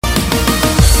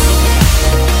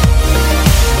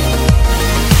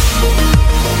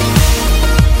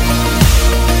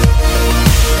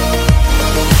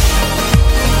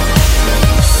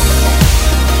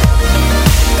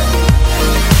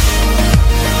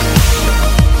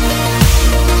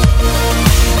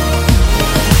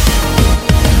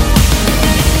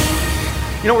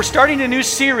We're starting a new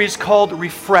series called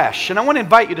Refresh, and I want to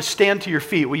invite you to stand to your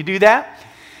feet. Will you do that?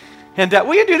 And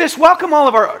will you do this? Welcome all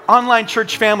of our online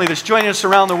church family that's joining us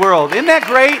around the world. Isn't that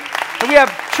great? And we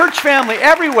have church family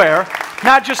everywhere,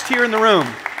 not just here in the room.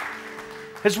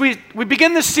 As we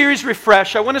begin this series,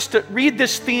 Refresh, I want us to read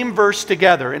this theme verse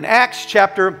together in Acts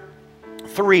chapter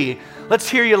 3. Let's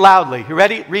hear you loudly. You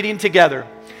ready? Reading together.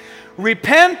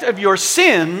 Repent of your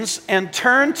sins and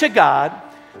turn to God,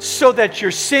 so that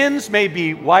your sins may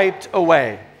be wiped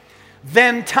away.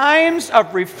 Then times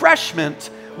of refreshment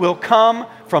will come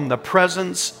from the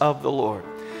presence of the Lord.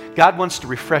 God wants to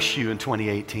refresh you in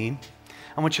 2018.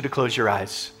 I want you to close your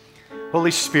eyes. Holy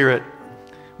Spirit,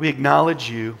 we acknowledge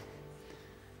you.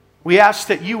 We ask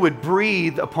that you would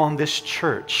breathe upon this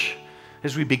church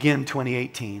as we begin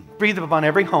 2018. Breathe upon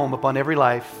every home, upon every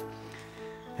life,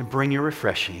 and bring your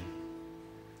refreshing.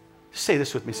 Say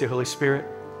this with me. Say, Holy Spirit,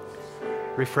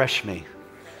 refresh me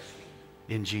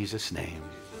in Jesus' name.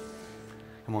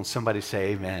 And won't somebody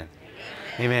say amen?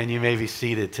 Amen. You may be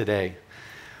seated today.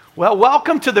 Well,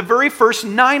 welcome to the very first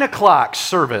 9 o'clock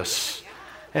service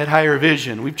at Higher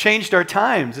Vision. We've changed our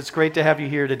times. It's great to have you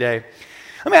here today.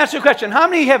 Let me ask you a question. How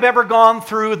many have ever gone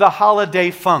through the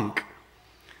holiday funk?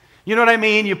 You know what I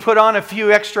mean? You put on a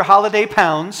few extra holiday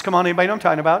pounds. Come on, anybody know what I'm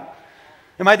talking about?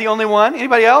 Am I the only one?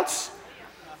 Anybody else?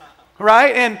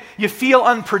 Right? And you feel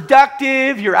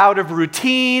unproductive, you're out of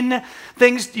routine,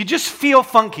 things, you just feel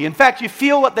funky. In fact, you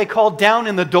feel what they call down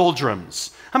in the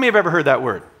doldrums. How many have ever heard that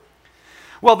word?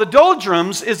 Well, the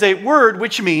doldrums is a word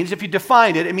which means, if you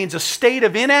define it, it means a state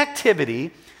of inactivity,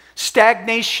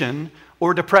 stagnation,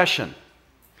 or depression.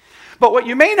 But what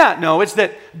you may not know is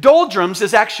that doldrums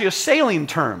is actually a sailing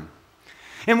term.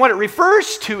 And what it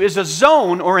refers to is a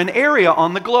zone or an area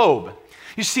on the globe.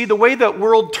 You see, the way the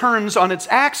world turns on its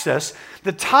axis,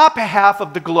 the top half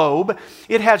of the globe,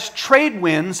 it has trade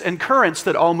winds and currents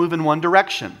that all move in one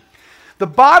direction. The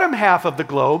bottom half of the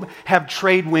globe have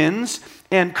trade winds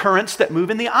and currents that move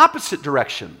in the opposite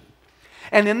direction.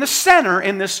 And in the center,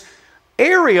 in this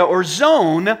area or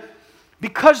zone,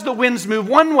 because the winds move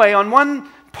one way on one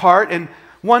part and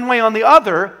one way on the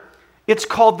other, it's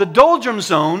called the doldrum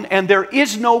zone, and there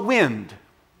is no wind.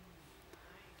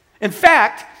 In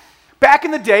fact, back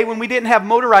in the day when we didn't have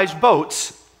motorized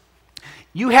boats,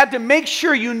 you had to make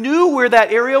sure you knew where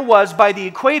that area was by the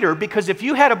equator, because if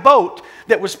you had a boat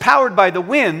that was powered by the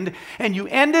wind and you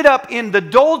ended up in the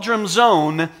doldrum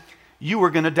zone, you were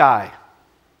going to die.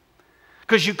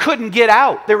 Because you couldn't get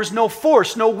out. There was no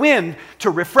force, no wind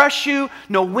to refresh you,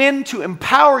 no wind to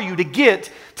empower you to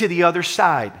get to the other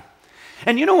side.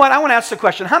 And you know what? I want to ask the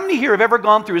question, how many here have ever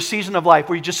gone through a season of life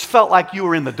where you just felt like you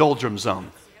were in the doldrum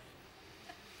zone?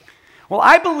 Well,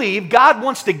 I believe God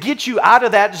wants to get you out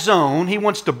of that zone. He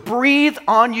wants to breathe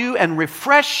on you and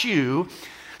refresh you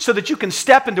so that you can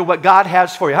step into what God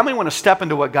has for you. How many want to step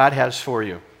into what God has for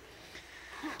you?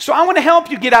 So I want to help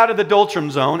you get out of the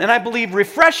doldrum zone, and I believe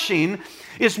refreshing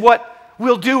is what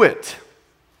will do it.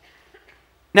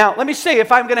 Now, let me say,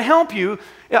 if I'm going to help you,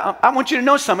 I want you to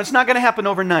know something. It's not going to happen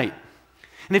overnight.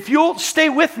 And if you'll stay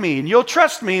with me and you'll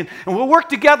trust me and we'll work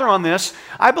together on this,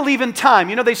 I believe in time.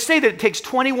 You know, they say that it takes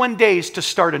 21 days to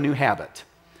start a new habit.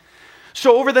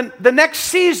 So over the next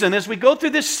season, as we go through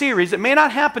this series, it may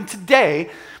not happen today,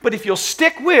 but if you'll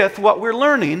stick with what we're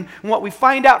learning and what we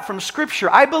find out from Scripture,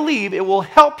 I believe it will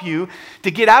help you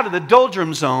to get out of the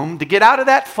doldrum zone, to get out of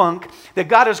that funk, that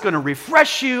God is going to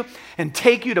refresh you and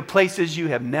take you to places you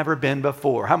have never been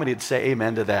before. How many would say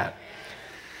amen to that?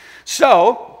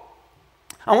 So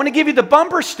I want to give you the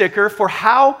bumper sticker for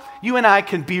how you and I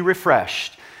can be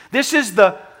refreshed. This is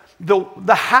the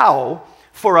how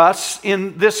for us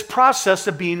in this process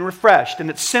of being refreshed.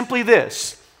 And it's simply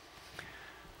this: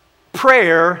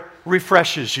 prayer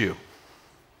refreshes you.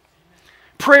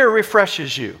 Prayer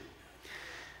refreshes you.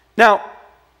 Now,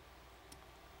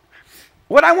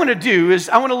 what I want to do is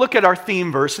I want to look at our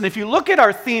theme verse. And if you look at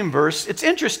our theme verse, it's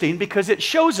interesting because it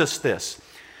shows us this.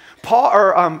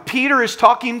 Peter is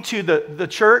talking to the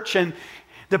church and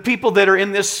the people that are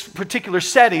in this particular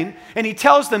setting, and he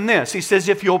tells them this. He says,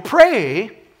 if you'll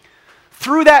pray,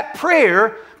 through that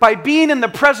prayer, by being in the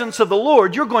presence of the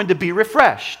Lord, you're going to be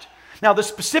refreshed. Now, the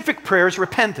specific prayer is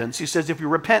repentance. He says, if you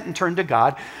repent and turn to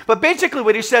God. But basically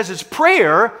what he says is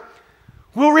prayer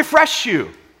will refresh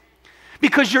you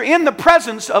because you're in the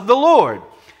presence of the Lord.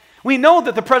 We know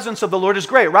that the presence of the Lord is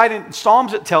great, right? In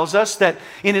Psalms it tells us that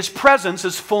in His presence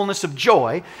is fullness of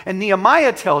joy. And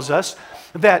Nehemiah tells us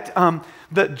that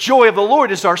the joy of the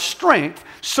Lord is our strength.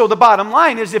 So the bottom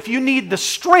line is, if you need the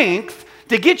strength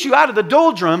to get you out of the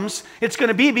doldrums, it's going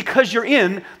to be because you're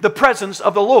in the presence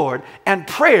of the Lord. And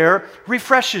prayer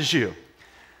refreshes you.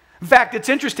 In fact, it's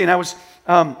interesting. I was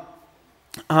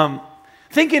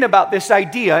thinking about this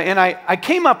idea, and I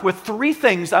came up with 3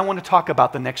 things I want to talk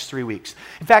about the next 3 weeks.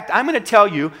 In fact, I'm going to tell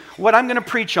you what I'm going to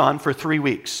preach on for 3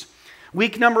 weeks.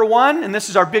 Week number 1, and this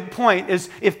is our big point, is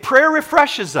if prayer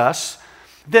refreshes us,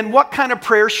 then what kind of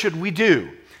prayer should we do?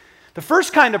 The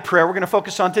first kind of prayer we're going to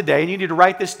focus on today, and you need to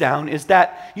write this down, is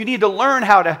that you need to learn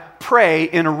how to pray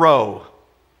in a row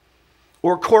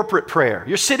or corporate prayer.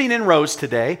 You're sitting in rows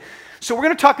today. So we're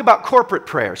going to talk about corporate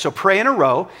prayer. So pray in a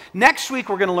row. Next week,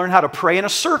 we're going to learn how to pray in a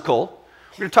circle.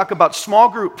 We're going to talk about small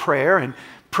group prayer and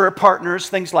prayer partners,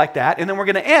 things like that. And then we're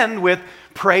going to end with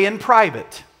pray in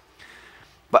private.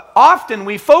 But often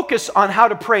we focus on how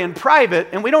to pray in private,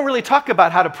 and we don't really talk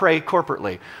about how to pray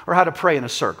corporately or how to pray in a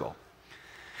circle.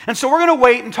 And so we're going to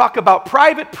wait and talk about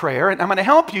private prayer, and I'm going to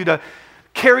help you to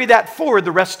carry that forward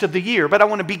the rest of the year. But I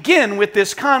want to begin with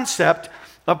this concept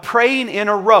of praying in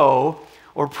a row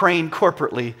or praying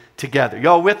corporately together.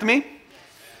 Y'all with me?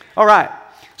 All right.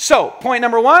 So, point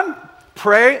number 1,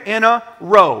 pray in a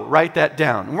row. Write that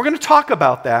down. And we're going to talk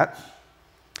about that.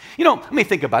 You know, let me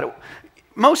think about it.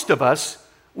 Most of us,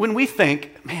 when we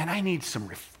think, man, I need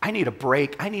a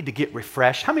break, I need to get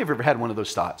refreshed. How many of you have ever had one of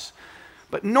those thoughts?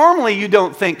 But normally you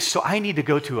don't think, so I need to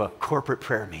go to a corporate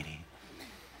prayer meeting.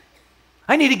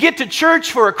 I need to get to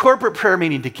church for a corporate prayer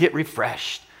meeting to get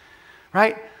refreshed.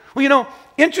 Right? Well, you know,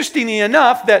 interestingly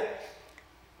enough, that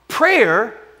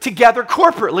prayer together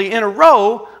corporately in a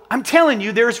row, I'm telling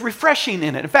you, there's refreshing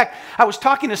in it. In fact, I was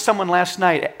talking to someone last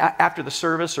night after the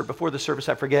service or before the service,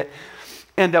 I forget,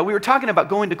 and we were talking about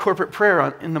going to corporate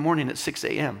prayer in the morning at 6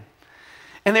 a.m.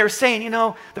 And they were saying, you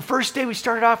know, the first day we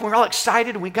started off, we were all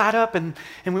excited, and we got up, and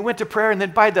we went to prayer, and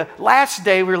then by the last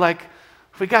day, we were like,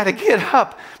 we got to get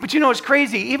up. But you know, it's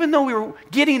crazy. Even though we were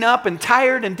getting up and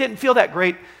tired and didn't feel that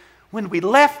great, when we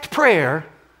left prayer,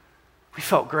 we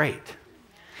felt great.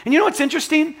 And you know what's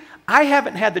interesting? I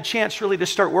haven't had the chance really to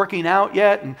start working out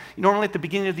yet. And normally at the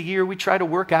beginning of the year, we try to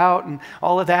work out and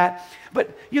all of that.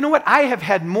 But you know what? I have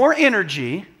had more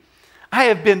energy. I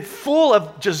have been full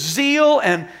of just zeal,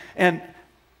 and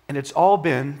it's all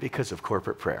been because of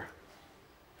corporate prayer.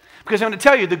 Because I'm going to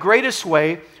tell you, the greatest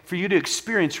way for you to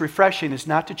experience refreshing is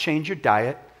not to change your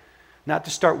diet, not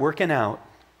to start working out.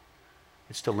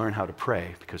 It's to learn how to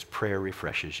pray, because prayer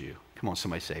refreshes you. Come on,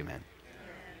 somebody say amen.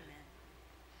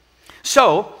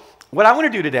 So, what I want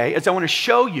to do today is I want to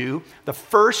show you the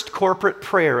first corporate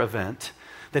prayer event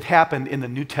that happened in the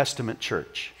New Testament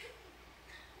church.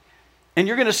 And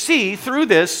you're going to see through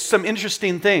this some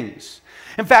interesting things.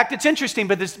 In fact, it's interesting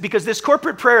because this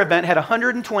corporate prayer event had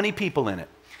 120 people in it.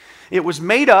 It was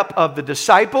made up of the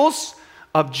disciples,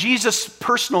 of Jesus'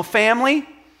 personal family,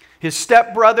 his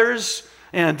stepbrothers,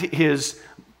 and his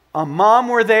mom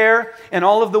were there, and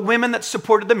all of the women that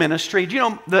supported the ministry. You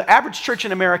know, the average church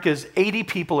in America is 80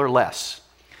 people or less.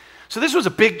 So this was a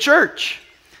big church.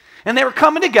 And they were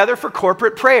coming together for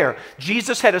corporate prayer.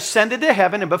 Jesus had ascended to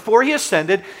heaven, and before he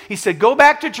ascended, he said, go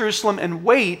back to Jerusalem and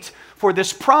wait for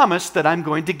this promise that I'm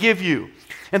going to give you.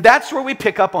 And that's where we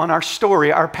pick up on our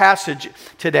story, our passage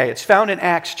today. It's found in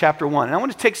Acts chapter 1. And I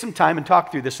want to take some time and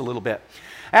talk through this a little bit.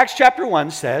 Acts chapter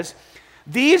 1 says,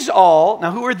 these all,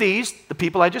 now who are these? The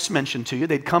people I just mentioned to you.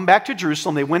 They'd come back to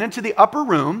Jerusalem. They went into the upper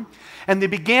room, and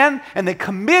they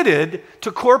committed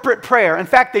to corporate prayer. In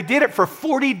fact, they did it for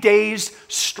 40 days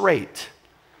straight.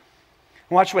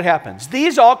 Watch what happens.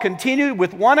 These all continued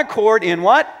with one accord in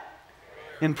what?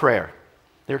 In prayer.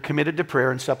 They're committed to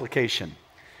prayer and supplication.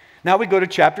 Now we go to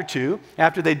chapter 2.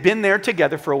 After they'd been there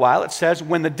together for a while, it says,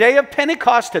 when the day of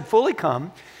Pentecost had fully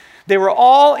come, they were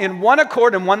all in one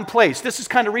accord in one place. This is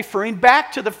kind of referring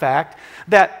back to the fact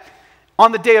that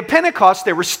on the day of Pentecost,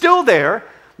 they were still there.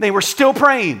 They were still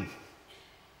praying.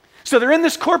 So they're in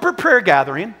this corporate prayer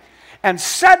gathering, and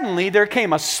suddenly there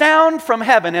came a sound from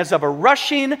heaven as of a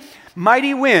rushing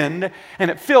mighty wind,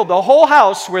 and it filled the whole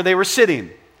house where they were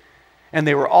sitting. And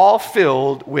they were all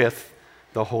filled with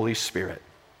the Holy Spirit.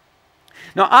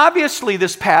 Now, obviously,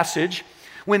 this passage,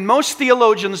 when most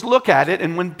theologians look at it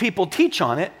and when people teach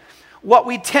on it, what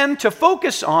we tend to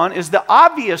focus on is the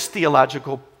obvious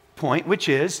theological point, which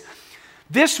is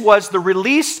this was the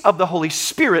release of the Holy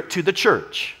Spirit to the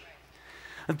church.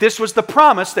 This was the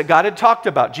promise that God had talked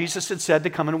about. Jesus had said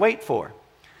to come and wait for.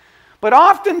 But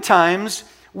oftentimes,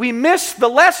 we miss the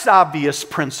less obvious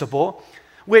principle,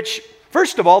 which,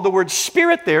 first of all, the word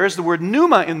spirit there is the word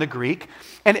pneuma in the Greek,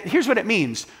 and here's what it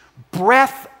means: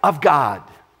 breath of God,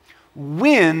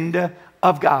 wind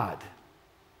of God.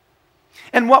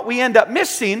 And what we end up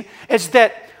missing is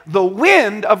that the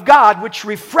wind of God, which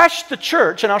refreshed the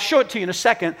church, and I'll show it to you in a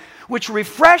second, which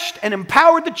refreshed and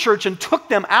empowered the church and took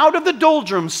them out of the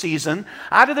doldrum season,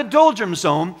 out of the doldrum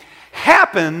zone,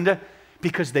 happened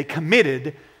because they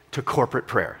committed to corporate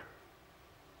prayer.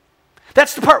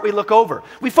 That's the part we look over.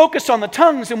 We focus on the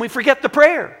tongues and we forget the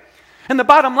prayer. And the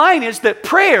bottom line is that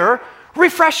prayer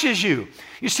refreshes you.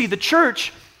 You see, the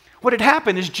church, what had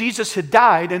happened is Jesus had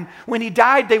died, and when he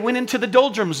died, they went into the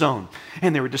doldrum zone.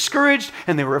 And they were discouraged,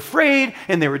 and they were afraid,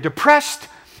 and they were depressed.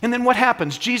 And then what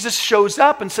happens? Jesus shows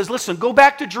up and says, listen, go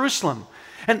back to Jerusalem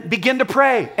and begin to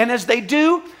pray. And as they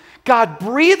do, God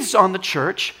breathes on the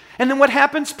church. And then what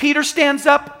happens? Peter stands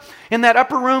up in that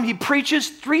upper room. He preaches.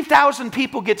 3,000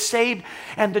 people get saved.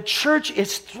 And the church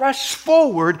is thrust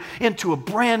forward into a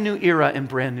brand new era and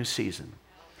brand new season.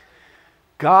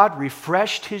 God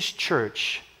refreshed his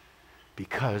church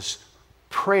because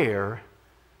prayer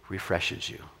refreshes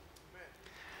you.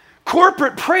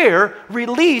 Corporate prayer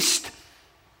released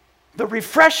the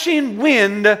refreshing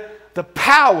wind, the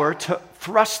power to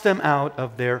thrust them out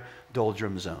of their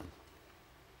doldrum zone.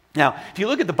 Now, if you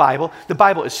look at the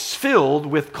Bible is filled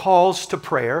with calls to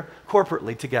prayer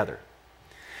corporately together.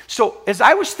 So as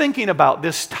I was thinking about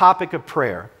this topic of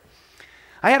prayer,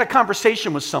 I had a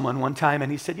conversation with someone one time,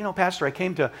 and he said, Pastor, I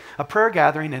came to a prayer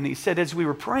gathering, and he said, as we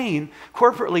were praying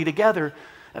corporately together,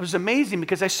 it was amazing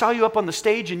because I saw you up on the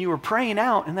stage and you were praying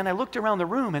out, and then I looked around the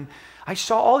room and I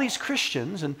saw all these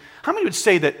Christians. And how many would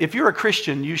say that if you're a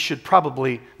Christian, you should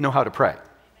probably know how to pray?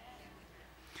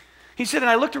 He said, and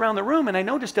I looked around the room and I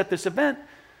noticed at this event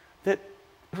that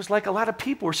it was like a lot of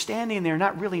people were standing there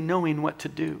not really knowing what to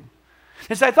do.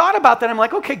 As I thought about that, I'm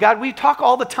like, okay, God, we talk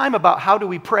all the time about how do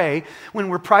we pray when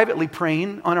we're privately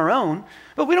praying on our own,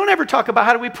 but we don't ever talk about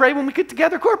how do we pray when we get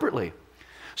together corporately.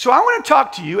 So I want to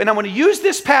talk to you, and I want to use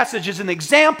this passage as an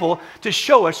example to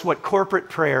show us what corporate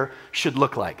prayer should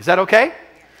look like. Is that okay?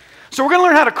 So we're going to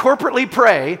learn how to corporately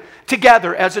pray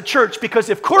together as a church, because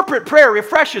if corporate prayer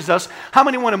refreshes us, how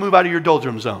many want to move out of your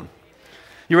doldrum zone?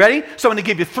 You ready? So I'm going to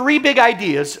give you 3 big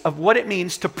ideas of what it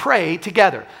means to pray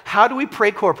together. How do we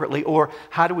pray corporately, or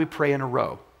how do we pray in a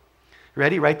row?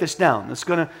 Ready? Write this down. It's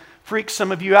going to freak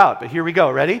some of you out, but here we go.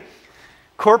 Ready?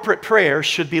 Corporate prayer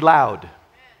should be loud.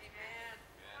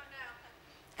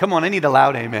 Come on, I need a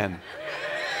loud amen.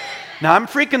 Now, I'm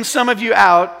freaking some of you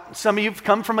out. Some of you have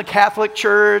come from a Catholic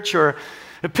church or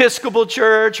Episcopal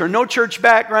church or no church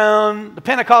background. The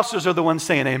Pentecostals are the ones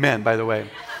saying amen, by the way.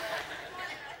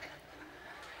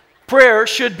 Prayer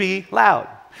should be loud.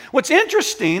 What's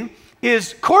interesting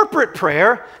is corporate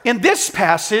prayer in this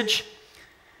passage,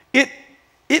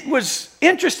 it was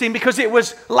interesting because it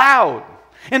was loud.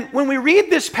 And when we read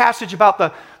this passage about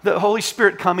the Holy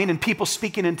Spirit coming and people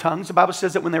speaking in tongues, the Bible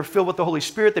says that when they were filled with the Holy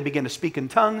Spirit, they began to speak in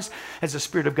tongues as the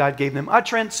Spirit of God gave them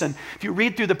utterance. And if you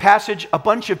read through the passage, a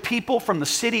bunch of people from the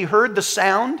city heard the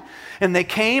sound, and they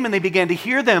came and they began to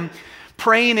hear them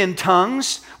praying in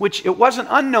tongues, which it wasn't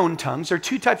unknown tongues. There are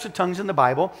 2 types of tongues in the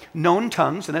Bible. Known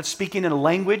tongues, and that's speaking in a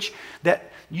language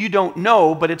that you don't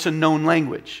know, but it's a known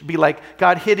language. It'd be like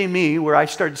God hitting me where I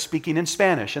started speaking in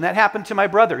Spanish. And that happened to my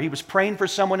brother. He was praying for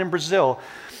someone in Brazil.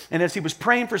 And as he was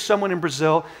praying for someone in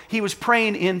Brazil, he was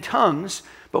praying in tongues.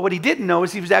 But what he didn't know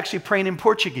is he was actually praying in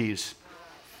Portuguese.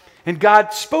 And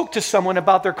God spoke to someone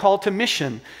about their call to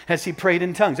mission as he prayed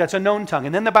in tongues. That's a known tongue.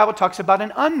 And then the Bible talks about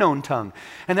an unknown tongue.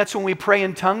 And that's when we pray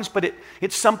in tongues, but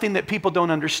it's something that people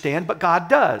don't understand, but God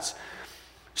does.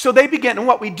 So they begin, and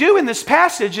what we do in this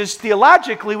passage is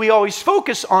theologically we always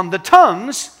focus on the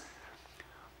tongues,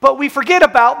 but we forget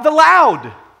about the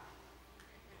loud.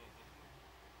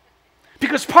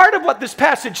 Because part of what this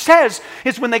passage says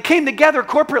is when they came together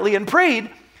corporately and prayed,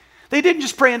 they didn't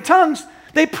just pray in tongues,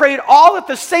 they prayed all at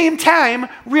the same time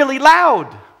really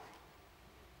loud.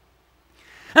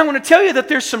 I want to tell you that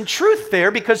there's some truth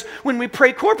there, because when we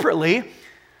pray corporately,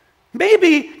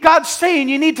 maybe God's saying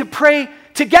you need to pray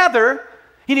together,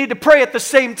 you need to pray at the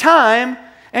same time,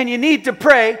 and you need to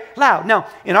pray loud. Now,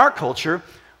 in our culture,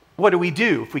 what do we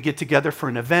do? If we get together for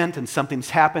an event and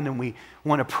something's happened and we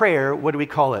want a prayer, what do we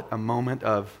call it? A moment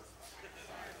of...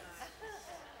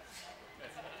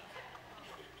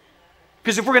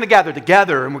 Because if we're going to gather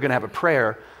together and we're going to have a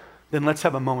prayer, then let's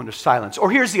have a moment of silence. Or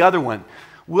here's the other one.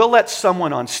 We'll let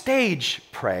someone on stage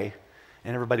pray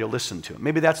and everybody will listen to it.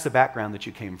 Maybe that's the background that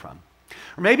you came from.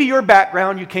 Or maybe your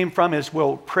background you came from is,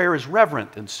 well, prayer is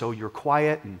reverent, and so you're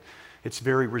quiet and it's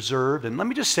very reserved. And let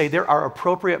me just say, there are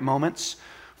appropriate moments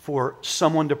for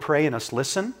someone to pray and us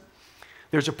listen.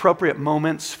 There's appropriate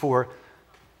moments for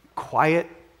quiet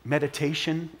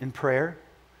meditation in prayer.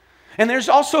 And there's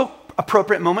also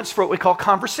appropriate moments for what we call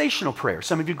conversational prayer.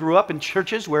 Some of you grew up in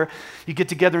churches where you get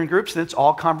together in groups and it's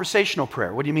all conversational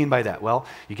prayer. What do you mean by that? Well,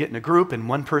 you get in a group and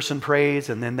one person prays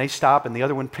and then they stop and the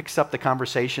other one picks up the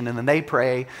conversation and then they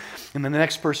pray and then the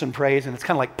next person prays and it's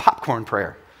kind of like popcorn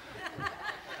prayer.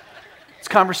 It's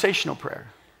conversational prayer.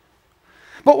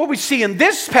 But what we see in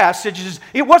this passage is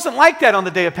it wasn't like that on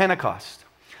the day of Pentecost.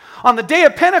 On the day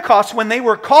of Pentecost, when they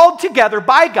were called together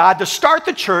by God to start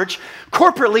the church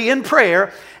corporately in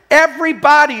prayer,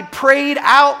 everybody prayed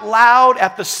out loud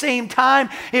at the same time.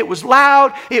 It was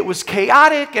loud, it was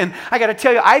chaotic, and I got to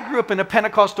tell you, I grew up in a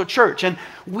Pentecostal church, and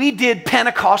we did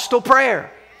Pentecostal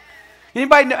prayer.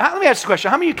 Anybody know? Let me ask you a question.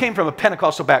 How many of you came from a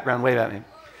Pentecostal background? Wave at me.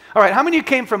 All right, how many of you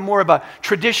came from more of a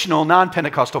traditional,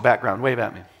 non-Pentecostal background? Wave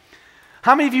at me.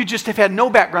 How many of you just have had no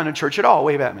background in church at all?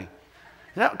 Wave at me.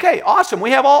 Okay, awesome.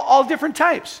 We have all different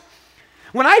types.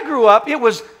 When I grew up, it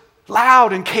was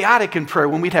loud and chaotic in prayer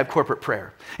when we'd have corporate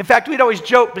prayer. In fact, we'd always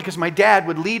joke because my dad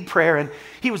would lead prayer and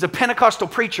he was a Pentecostal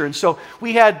preacher, and so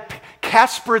we had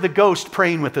Casper the Ghost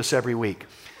praying with us every week.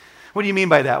 What do you mean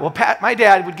by that? Well, my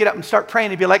dad would get up and start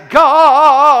praying and be like,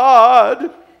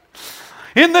 God,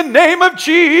 in the name of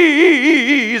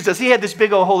Jesus. He had this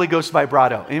big old Holy Ghost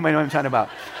vibrato. Anybody know what I'm talking about?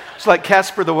 It's like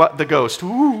Casper the Ghost.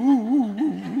 Ooh.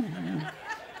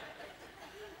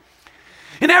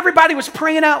 And everybody was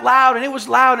praying out loud, and it was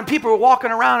loud, and people were walking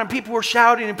around, and people were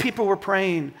shouting, and people were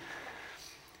praying.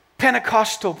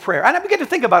 Pentecostal prayer. And I began to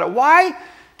think about it. Why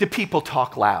do people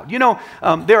talk loud? You know,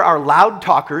 there are loud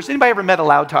talkers. Anybody ever met a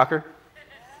loud talker?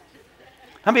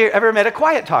 Have you ever met a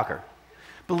quiet talker?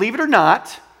 Believe it or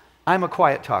not, I'm a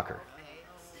quiet talker.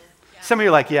 Some of you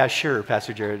are like, yeah, sure,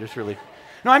 Pastor Jared, it's really...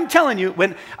 No, I'm telling you,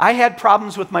 when I had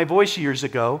problems with my voice years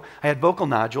ago, I had vocal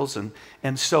nodules,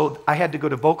 and so I had to go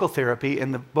to vocal therapy,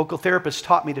 and the vocal therapist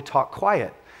taught me to talk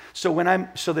quiet, so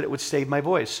that it would save my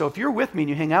voice. So if you're with me and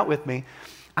you hang out with me,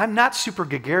 I'm not super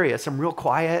gregarious. I'm real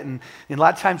quiet, and a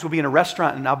lot of times we'll be in a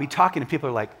restaurant, and I'll be talking, and people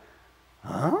are like,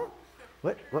 huh?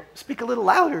 What? Speak a little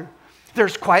louder.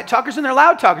 There's quiet talkers and there are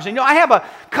loud talkers. And you know, I have a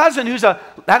cousin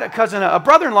a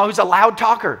brother-in-law who's a loud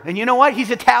talker, and you know what?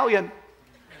 He's Italian.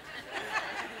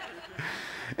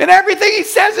 And everything he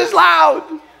says is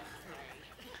loud.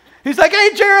 He's like,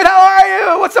 hey, Jared, how are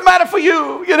you? What's the matter for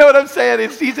you? You know what I'm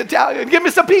saying? He's Italian. Give me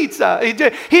some pizza.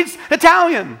 He's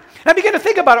Italian. And I began to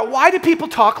think about it. Why do people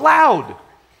talk loud?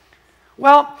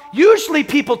 Well, usually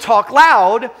people talk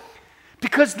loud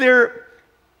because they're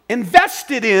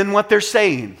invested in what they're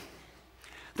saying.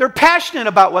 They're passionate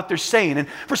about what they're saying. And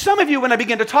for some of you, when I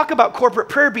begin to talk about corporate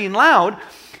prayer being loud,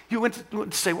 you went to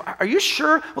say, are you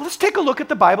sure? Well, let's take a look at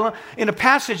the Bible in a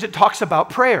passage that talks about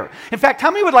prayer. In fact,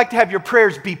 how many would like to have your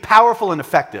prayers be powerful and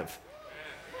effective?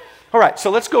 All right,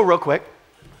 so let's go real quick.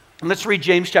 And let's read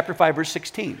James chapter 5, verse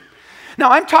 16.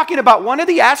 Now, I'm talking about one of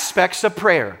the aspects of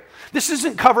prayer. This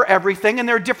doesn't cover everything, and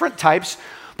there are different types.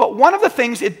 But one of the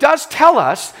things it does tell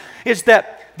us is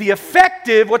that the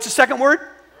effective, what's the second word?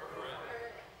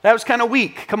 That was kind of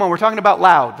weak. Come on, we're talking about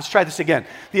loud. Let's try this again.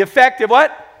 The effective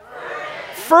what?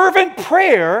 Fervent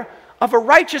prayer of a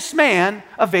righteous man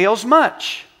avails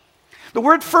much. The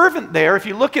word fervent there, if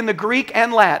you look in the Greek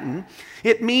and Latin,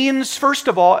 it means, first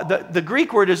of all, the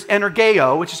Greek word is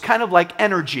energeo, which is kind of like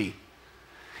energy.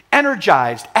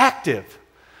 Energized, active.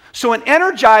 So an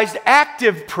energized,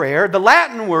 active prayer, the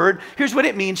Latin word, here's what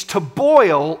it means, to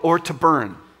boil or to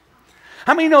burn.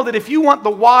 How many know that if you want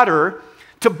the water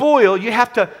to boil, you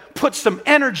have to put some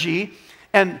energy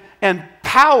and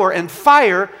power and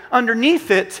fire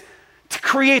underneath it to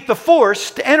create the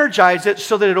force to energize it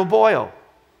so that it'll boil.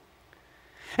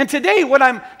 And today what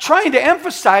I'm trying to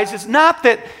emphasize is not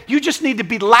that you just need to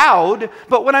be loud,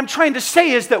 but what I'm trying to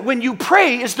say is that when you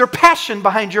pray, is there passion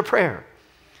behind your prayer?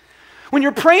 When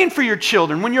you're praying for your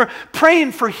children, when you're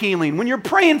praying for healing, when you're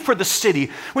praying for the city,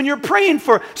 when you're praying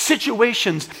for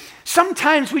situations,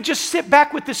 sometimes we just sit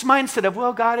back with this mindset of,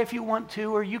 well, God, if you want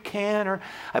to, or you can, or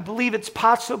I believe it's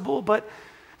possible, but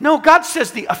no, God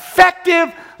says the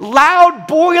effective, loud,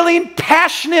 boiling,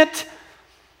 passionate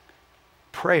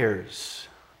prayers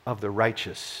of the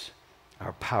righteous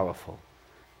are powerful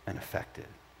and effective.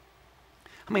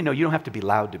 How many know you don't have to be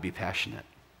loud to be passionate?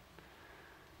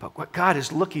 But what God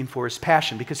is looking for is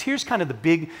passion, because here's kind of the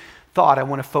big thought I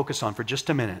want to focus on for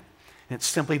just a minute. And it's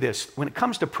simply this. When it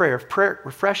comes to prayer, if prayer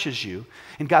refreshes you,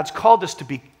 and God's called us to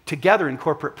be together in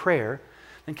corporate prayer,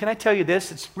 then can I tell you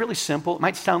this? It's really simple. It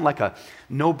might sound like a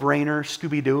no-brainer,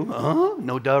 Scooby-Doo,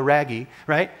 no duh, raggy,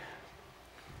 right?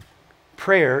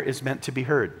 Prayer is meant to be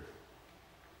heard.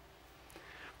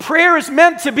 Prayer is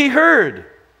meant to be heard.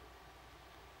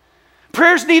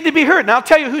 Prayers need to be heard. Now, I'll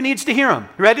tell you who needs to hear them.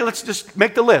 You ready? Let's just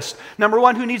make the list. Number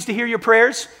one, who needs to hear your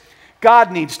prayers?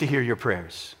 God needs to hear your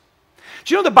prayers.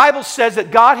 Do you know the Bible says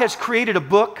that God has created a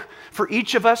book for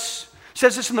each of us? It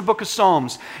says this in the book of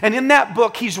Psalms. And in that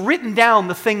book, He's written down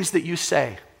the things that you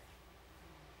say.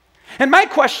 And my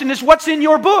question is, what's in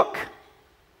your book?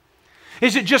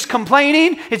 Is it just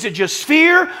complaining? Is it just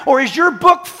fear? Or is your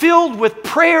book filled with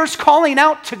prayers calling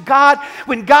out to God?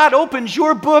 When God opens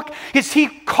your book, is He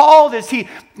called, is He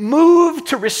moved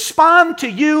to respond to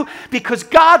you? Because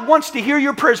God wants to hear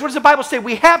your prayers. What does the Bible say?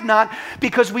 We have not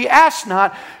because we ask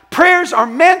not. Prayers are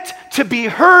meant to be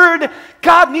heard.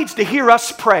 God needs to hear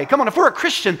us pray. Come on, if we're a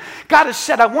Christian, God has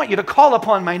said, I want you to call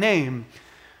upon my name.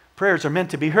 Prayers are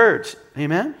meant to be heard.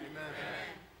 Amen?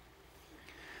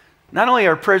 Not only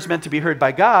are prayers meant to be heard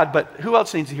by God, but who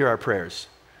else needs to hear our prayers?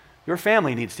 Your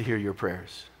family needs to hear your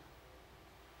prayers.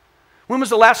 When was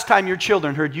the last time your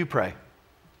children heard you pray?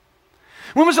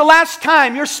 When was the last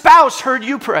time your spouse heard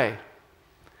you pray?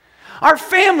 Our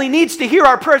family needs to hear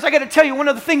our prayers. I got to tell you, one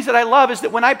of the things that I love is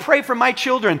that when I pray for my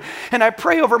children and I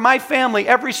pray over my family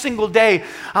every single day,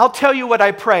 I'll tell you what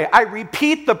I pray. I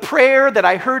repeat the prayer that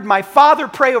I heard my father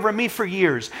pray over me for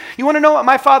years. You want to know what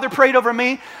my father prayed over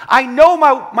me? I know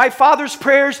my father's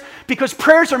prayers because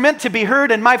prayers are meant to be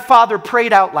heard, and my father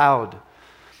prayed out loud.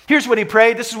 Here's what he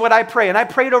prayed. This is what I pray. And I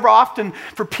prayed over often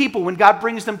for people when God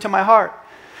brings them to my heart.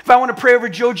 If I want to pray over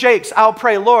Joe Jakes, I'll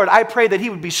pray, Lord, I pray that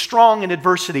he would be strong in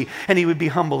adversity and he would be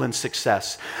humble in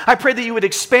success. I pray that you would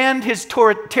expand his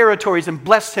territories and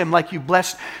bless him like you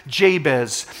blessed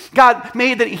Jabez. God,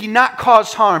 may that he not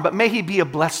cause harm, but may he be a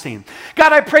blessing.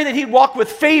 God, I pray that he'd walk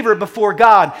with favor before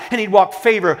God and he'd walk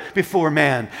favor before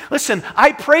man. Listen,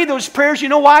 I pray those prayers. You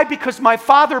know why? Because my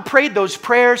father prayed those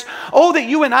prayers. Oh, that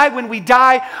you and I, when we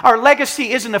die, our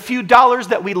legacy isn't a few dollars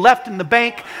that we left in the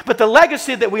bank, but the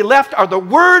legacy that we left are the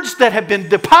words that have been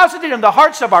deposited in the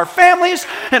hearts of our families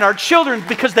and our children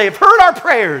because they have heard our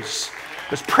prayers.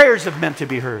 Because prayers have meant to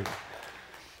be heard.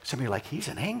 Some of you are like, he's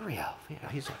an angry elf.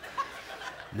 Yeah,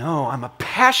 No, I'm a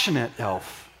passionate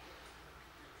elf.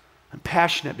 I'm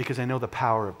passionate because I know the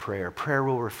power of prayer. Prayer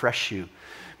will refresh you.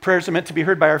 Prayers are meant to be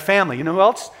heard by our family. You know who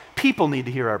else? People need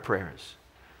to hear our prayers.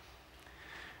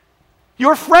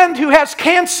 Your friend who has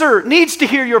cancer needs to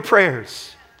hear your prayers.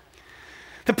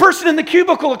 The person in the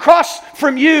cubicle across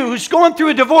from you who's going through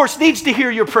a divorce needs to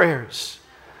hear your prayers.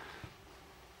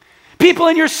 People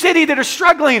in your city that are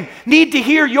struggling need to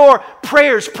hear your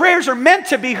prayers. Prayers are meant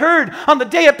to be heard. On the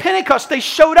day of Pentecost, they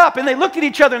showed up and they looked at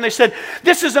each other and they said,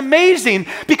 this is amazing,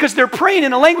 because they're praying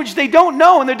in a language they don't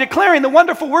know and they're declaring the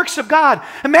wonderful works of God.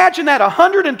 Imagine that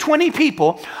 120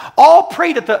 people all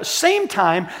prayed at the same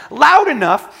time, loud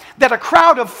enough that a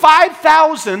crowd of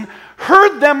 5,000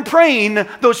 heard them praying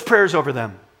those prayers over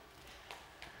them.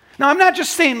 Now, I'm not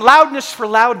just saying loudness for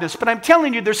loudness, but I'm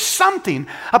telling you there's something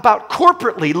about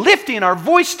corporately lifting our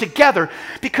voice together,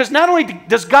 because not only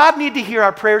does God need to hear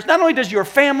our prayers, not only does your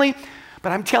family,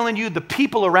 but I'm telling you the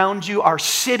people around you, our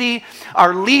city,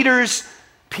 our leaders,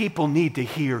 people need to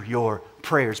hear your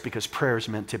prayers because prayer is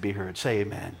meant to be heard. Say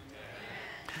amen.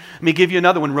 Let me give you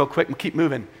another one real quick and keep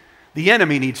moving. The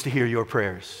enemy needs to hear your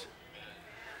prayers.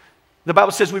 The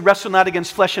Bible says we wrestle not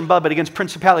against flesh and blood, but against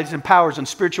principalities and powers and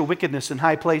spiritual wickedness in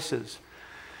high places.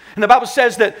 And the Bible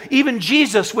says that even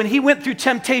Jesus, when he went through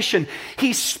temptation,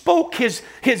 he spoke his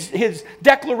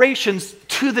declarations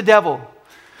to the devil.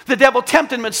 The devil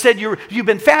tempted him and said, you've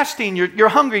been fasting, you're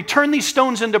hungry, turn these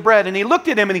stones into bread. And he looked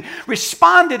at him and he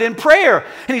responded in prayer.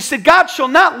 And he said, God shall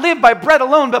not live by bread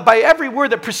alone, but by every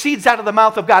word that proceeds out of the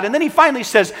mouth of God. And then he finally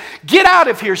says, get out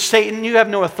of here, Satan, you have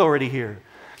no authority here.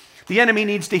 The enemy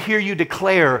needs to hear you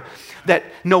declare that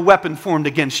no weapon formed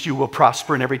against you will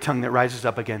prosper, and every tongue that rises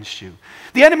up against you.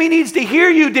 The enemy needs to hear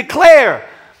you declare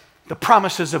the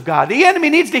promises of God. The enemy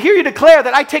needs to hear you declare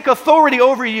that I take authority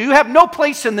over you. You have no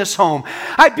place in this home.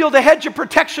 I build a hedge of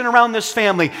protection around this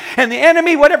family. And the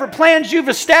enemy, whatever plans you've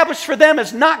established for them,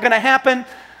 is not going to happen.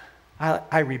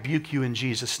 I rebuke you in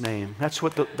Jesus' name. That's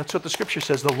what the scripture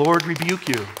says. The Lord rebuke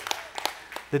you.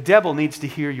 The devil needs to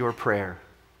hear your prayer.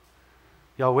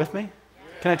 Y'all with me?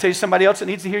 Can I tell you somebody else that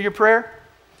needs to hear your prayer?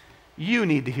 You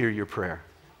need to hear your prayer.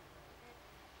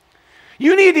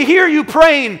 You need to hear you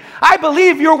praying, I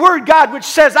believe your word, God, which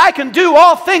says I can do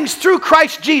all things through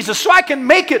Christ Jesus, so I can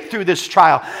make it through this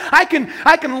trial. I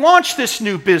can launch this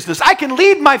new business. I can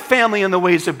lead my family in the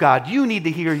ways of God. You need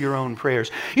to hear your own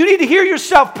prayers. You need to hear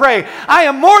yourself pray, I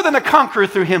am more than a conqueror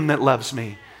through him that loves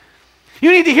me. You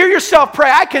need to hear yourself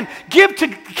pray, I can give to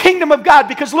the kingdom of God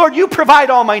because, Lord, you provide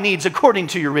all my needs according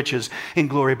to your riches in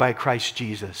glory by Christ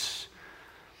Jesus.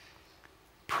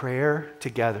 Prayer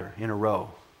together in a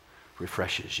row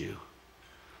refreshes you.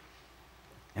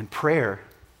 And prayer,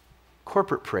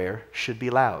 corporate prayer, should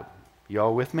be loud. You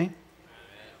all with me?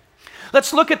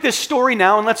 Let's look at this story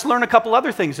now and let's learn a couple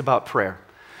other things about prayer.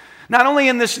 Not only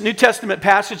in this New Testament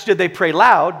passage did they pray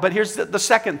loud, but here's the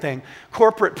second thing.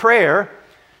 Corporate prayer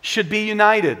should be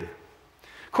united.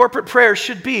 Corporate prayer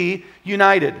should be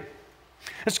united.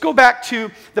 Let's go back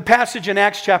to the passage in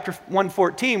Acts chapter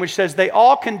 1:14, which says, they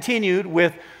all continued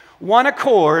with one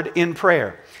accord in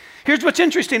prayer. Here's what's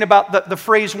interesting about the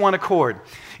phrase one accord.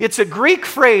 It's a Greek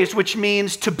phrase which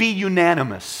means to be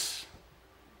unanimous,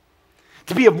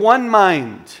 to be of one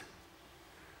mind.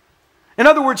 In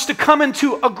other words, to come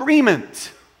into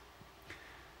agreement.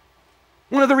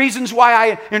 One of the reasons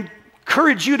why I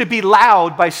encourage you to be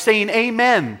loud by saying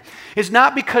amen is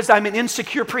not because I'm an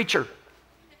insecure preacher.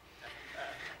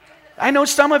 I know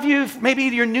some of you, maybe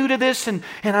you're new to this and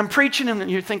I'm preaching and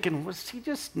you're thinking, well, he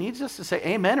just needs us to say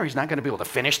amen or he's not going to be able to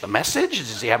finish the message?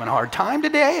 Is he having a hard time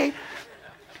today?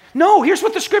 No, here's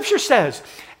what the scripture says.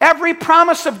 Every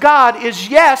promise of God is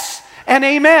yes and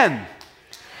amen.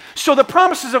 So the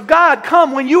promises of God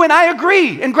come when you and I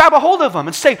agree and grab a hold of them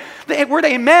and say, the word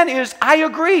amen is I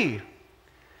agree.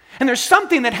 And there's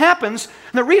something that happens,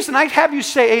 and the reason I have you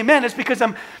say amen is because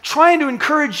I'm trying to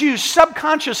encourage you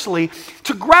subconsciously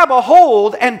to grab a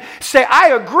hold and say, I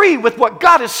agree with what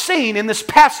God is saying in this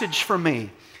passage for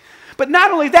me. But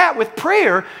not only that, with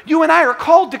prayer, you and I are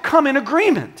called to come in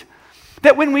agreement.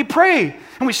 That when we pray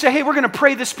and we say, hey, we're going to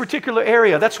pray this particular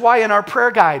area. That's why in our prayer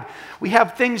guide, we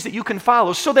have things that you can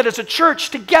follow so that as a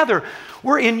church together,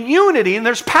 we're in unity and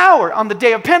there's power. On the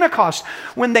day of Pentecost,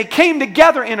 when they came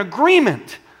together in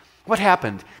agreement, what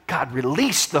happened? God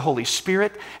released the Holy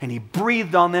Spirit and He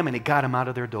breathed on them and He got them out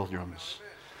of their doldrums.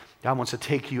 God wants to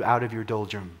take you out of your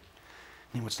doldrum. And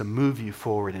He wants to move you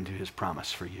forward into His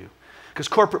promise for you. Because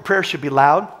corporate prayer should be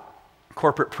loud.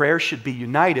 Corporate prayer should be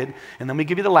united. And let me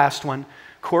give you the last one.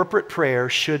 Corporate prayer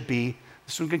should be,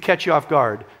 this one's going to catch you off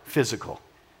guard, physical.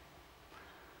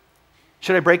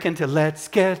 Should I break into let's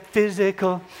get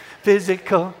physical,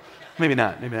 physical? Maybe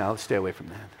not. I'll stay away from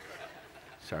that.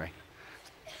 Sorry.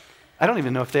 I don't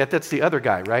even know if that's the other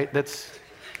guy, right? That's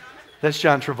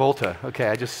John Travolta.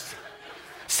 Okay,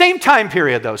 same time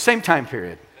period though, same time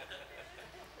period.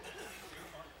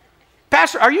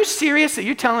 Pastor, are you serious that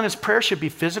you're telling us prayer should be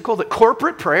physical, that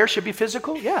corporate prayer should be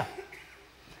physical? Yeah.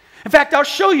 In fact, I'll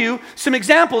show you some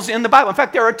examples in the Bible. In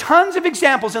fact, there are tons of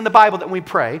examples in the Bible that we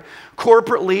pray,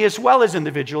 corporately as well as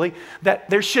individually, that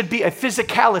there should be a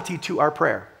physicality to our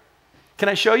prayer. Can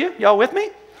I show you? Y'all with me?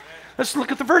 Let's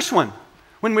look at the first one.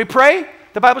 When we pray,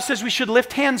 the Bible says we should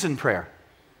lift hands in prayer.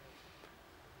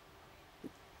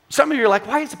 Some of you are like,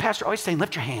 why is the pastor always saying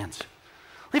lift your hands?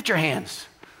 Lift your hands.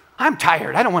 I'm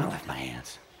tired. I don't want to lift my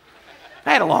hands.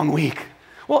 I had a long week.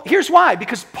 Well, here's why.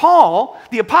 Because Paul,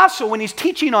 the apostle, when he's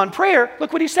teaching on prayer,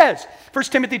 look what he says. 1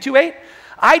 Timothy 2:8,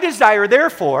 I desire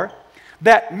therefore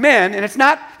that men, and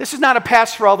this is not a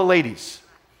pass for all the ladies.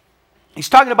 He's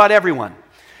talking about everyone.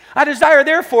 I desire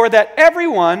therefore that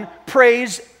everyone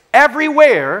prays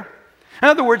everywhere. In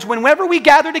other words, whenever we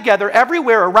gather together,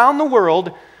 everywhere around the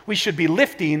world, we should be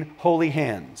lifting holy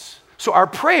hands. So our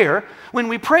prayer, when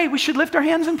we pray, we should lift our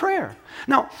hands in prayer.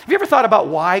 Now, have you ever thought about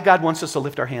why God wants us to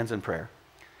lift our hands in prayer?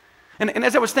 And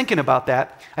as I was thinking about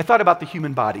that, I thought about the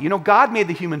human body. You know, God made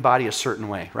the human body a certain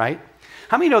way, right?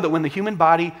 How many know that when the human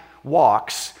body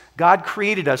walks, God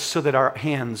created us so that our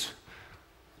hands,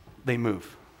 they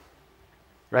move,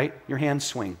 right? Your hands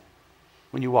swing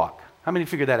when you walk. How many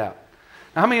figured that out?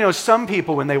 Now, how many know some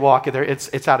people, when they walk,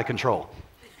 it's out of control?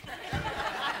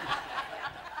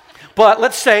 But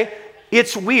let's say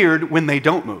it's weird when they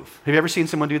don't move. Have you ever seen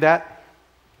someone do that?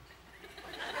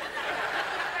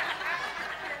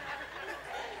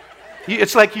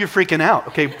 It's like you're freaking out.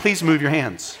 Okay, please move your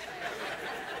hands.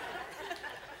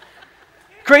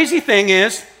 Crazy thing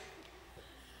is,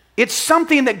 it's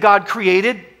something that God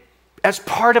created as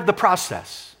part of the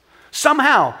process.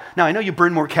 Somehow, now I know you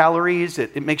burn more calories,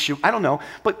 it makes you, I don't know,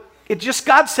 but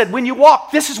God said when you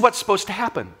walk, this is what's supposed to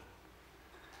happen.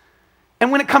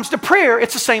 And when it comes to prayer,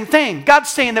 it's the same thing. God's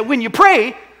saying that when you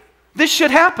pray, this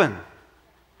should happen.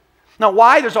 Now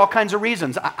why? There's all kinds of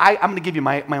reasons. I'm going to give you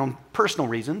my own personal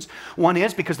reasons. One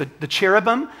is because the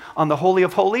cherubim on the Holy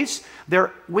of Holies,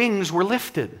 their wings were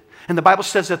lifted. And the Bible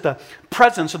says that the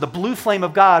presence or the blue flame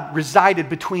of God resided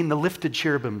between the lifted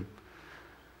cherubim.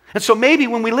 And so maybe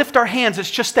when we lift our hands,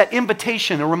 it's just that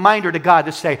invitation, a reminder to God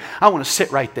to say, I want to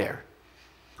sit right there.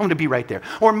 I want to be right there.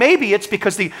 Or maybe it's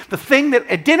because the thing that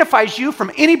identifies you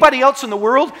from anybody else in the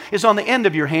world is on the end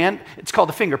of your hand. It's called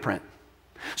a fingerprint.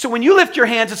 So when you lift your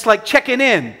hands, it's like checking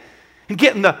in and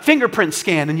getting the fingerprint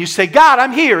scan. And you say, God,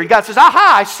 I'm here. And God says,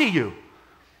 aha, I see you.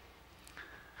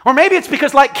 Or maybe it's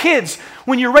because like kids,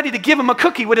 when you're ready to give them a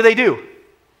cookie, what do?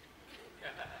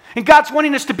 And God's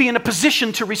wanting us to be in a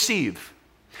position to receive.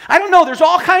 I don't know, there's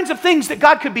all kinds of things that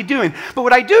God could be doing. But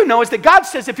what I do know is that God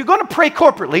says if you're going to pray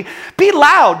corporately, be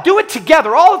loud, do it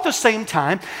together all at the same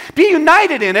time, be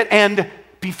united in it, and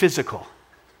be physical.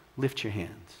 Lift your hands.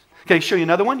 Can I show you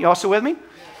another one? You also with me?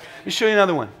 Let me show you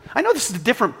another one. I know this is a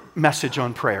different message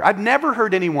on prayer. I've never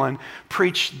heard anyone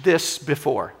preach this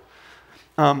before.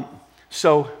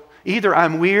 So either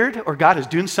I'm weird or God is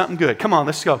doing something good. Come on,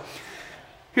 let's go.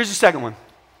 Here's the second one.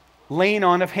 Laying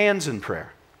on of hands in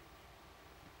prayer.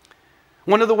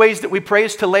 One of the ways that we pray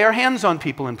is to lay our hands on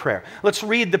people in prayer. Let's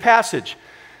read the passage.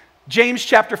 James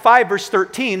chapter 5 verse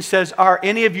 13 says, are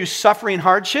any of you suffering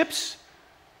hardships?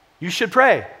 You should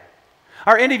pray.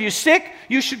 Are any of you sick?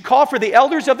 You should call for the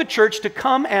elders of the church to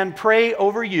come and pray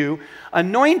over you,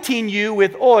 anointing you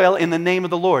with oil in the name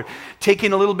of the Lord.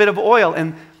 Taking a little bit of oil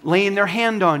and laying their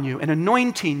hand on you and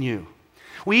anointing you.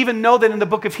 We even know that in the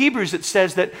book of Hebrews it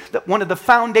says that one of the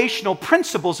foundational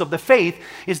principles of the faith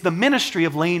is the ministry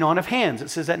of laying on of hands. It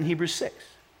says that in Hebrews 6.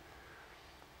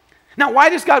 Now, why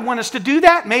does God want us to do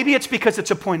that? Maybe it's because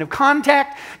it's a point of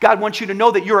contact. God wants you to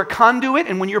know that you're a conduit,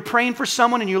 and when you're praying for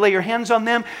someone and you lay your hands on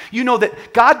them, you know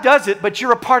that God does it, but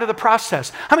you're a part of the process.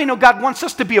 How many know God wants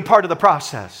us to be a part of the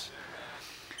process?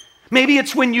 Maybe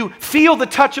it's when you feel the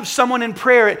touch of someone in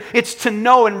prayer, it's to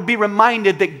know and be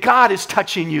reminded that God is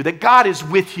touching you, that God is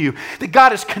with you, that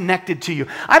God is connected to you.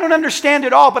 I don't understand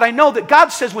it all, but I know that God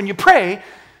says when you pray,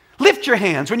 lift your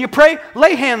hands. When you pray,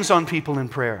 lay hands on people in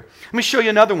prayer. Let me show you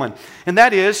another one, and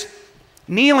that is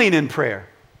kneeling in prayer.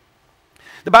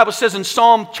 The Bible says in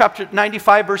Psalm chapter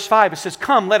 95, verse 5, it says,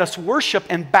 come, let us worship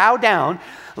and bow down.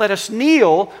 Let us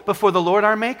kneel before the Lord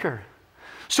our Maker.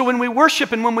 So when we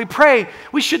worship and when we pray,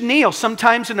 we should kneel.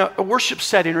 Sometimes in a worship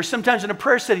setting or sometimes in a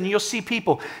prayer setting, you'll see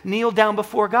people kneel down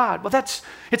before God. Well,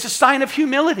 it's a sign of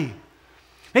humility.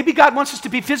 Maybe God wants us to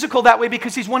be physical that way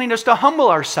because He's wanting us to humble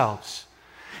ourselves.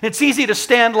 It's easy to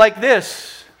stand like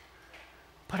this,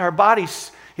 but our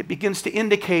bodies, it begins to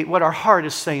indicate what our heart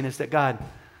is saying is that God,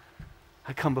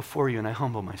 I come before you and I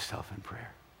humble myself in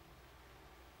prayer.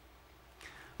 I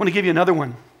want to give you another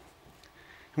one,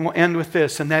 and we'll end with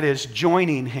this, and that is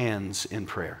joining hands in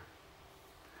prayer.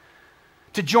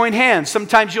 To join hands,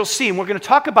 sometimes you'll see, and we're going to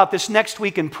talk about this next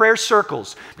week in prayer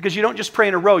circles, because you don't just pray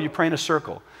in a row, you pray in a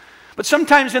circle. But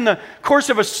sometimes in the course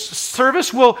of a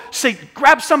service, we'll say,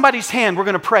 grab somebody's hand, we're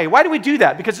going to pray. Why do we do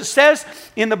that? Because it says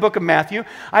in the book of Matthew,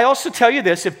 I also tell you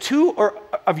this, if two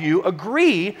of you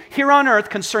agree here on earth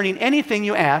concerning anything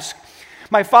you ask,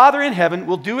 my Father in heaven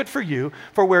will do it for you.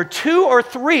 For where two or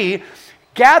three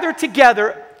gather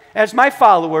together as my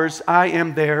followers, I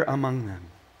am there among them.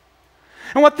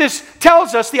 And what this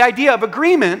tells us, the idea of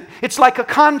agreement, it's like a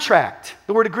contract,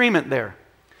 the word agreement there.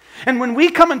 And when we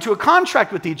come into a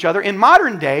contract with each other, in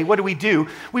modern day, what do?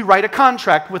 We write a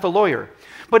contract with a lawyer.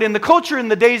 But in the culture in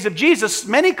the days of Jesus,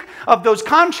 many of those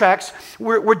contracts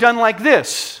were done like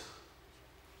this.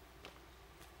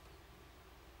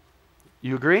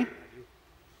 You agree?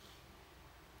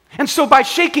 And so by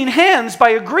shaking hands, by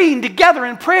agreeing together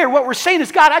in prayer, what we're saying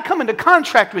is, God, I come into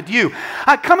contract with you.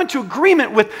 I come into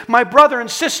agreement with my brother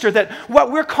and sister that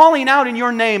what we're calling out in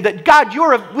your name, that God,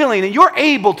 you're willing and you're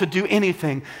able to do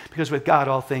anything, because with God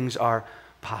all things are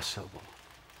possible.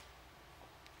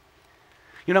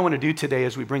 You know what I want to do today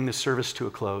as we bring this service to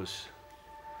a close?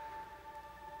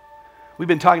 We've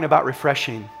been talking about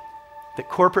refreshing, that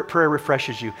corporate prayer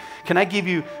refreshes you. Can I give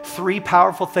you 3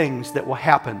 powerful things that will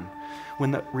happen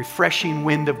when the refreshing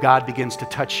wind of God begins to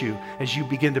touch you as you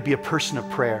begin to be a person of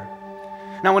prayer?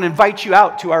 And I want to invite you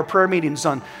out to our prayer meetings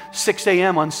on 6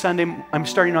 a.m. on Sunday. I'm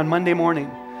starting on Monday morning.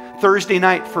 Thursday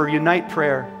night for Unite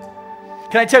Prayer.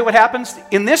 Can I tell you what happens?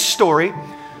 In this story,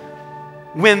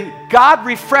 when God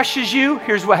refreshes you,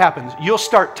 here's what happens. You'll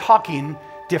start talking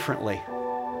differently.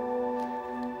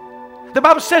 The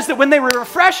Bible says that when they were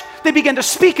refreshed, they began to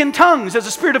speak in tongues as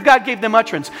the Spirit of God gave them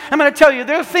utterance. I'm going to tell you,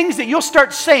 there are things that you'll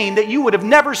start saying that you would have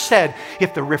never said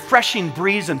if the refreshing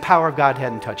breeze and power of God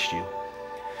hadn't touched you.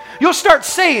 You'll start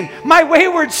saying, my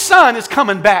wayward son is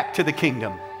coming back to the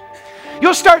kingdom.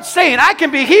 You'll start saying, I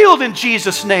can be healed in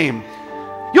Jesus' name.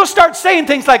 You'll start saying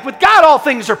things like, with God all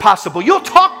things are possible. You'll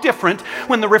talk different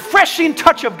when the refreshing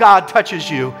touch of God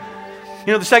touches you.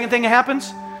 You know the second thing that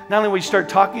happens? Not only will you start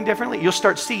talking differently, you'll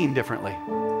start seeing differently.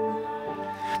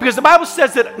 Because the Bible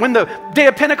says that when the day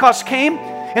of Pentecost came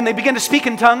and they began to speak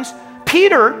in tongues,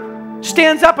 Peter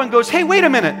stands up and goes, hey, wait a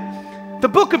minute. The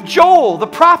book of Joel, the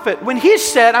prophet, when he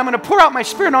said, I'm going to pour out my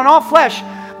Spirit on all flesh,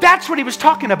 that's what he was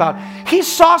talking about. He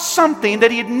saw something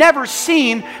that he had never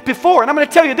seen before. And I'm going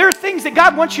to tell you, there are things that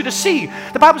God wants you to see.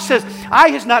 The Bible says, eye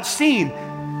has not seen,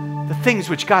 the things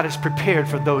which God has prepared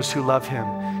for those who love Him.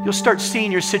 You'll start seeing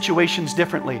your situations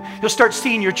differently. You'll start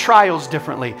seeing your trials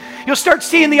differently. You'll start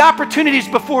seeing the opportunities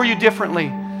before you differently.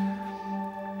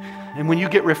 And when you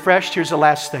get refreshed, here's the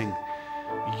last thing.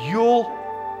 You'll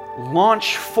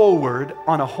launch forward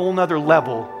on a whole nother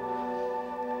level.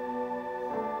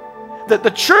 That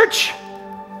the church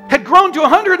had grown to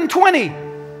 120.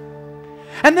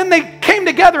 And then they came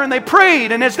together and they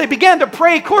prayed. And as they began to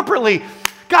pray corporately,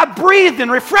 God breathed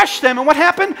and refreshed them. And what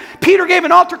happened? Peter gave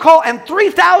an altar call and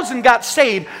 3,000 got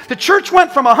saved. The church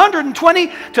went from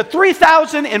 120 to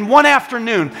 3,000 in one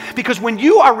afternoon. Because when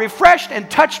you are refreshed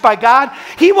and touched by God,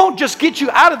 He won't just get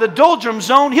you out of the doldrums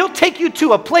zone. He'll take you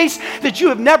to a place that you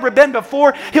have never been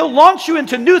before. He'll launch you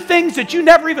into new things that you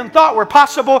never even thought were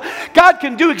possible. God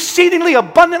can do exceedingly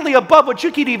abundantly above what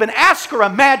you could even ask or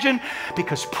imagine,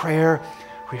 because prayer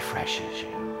refreshes you.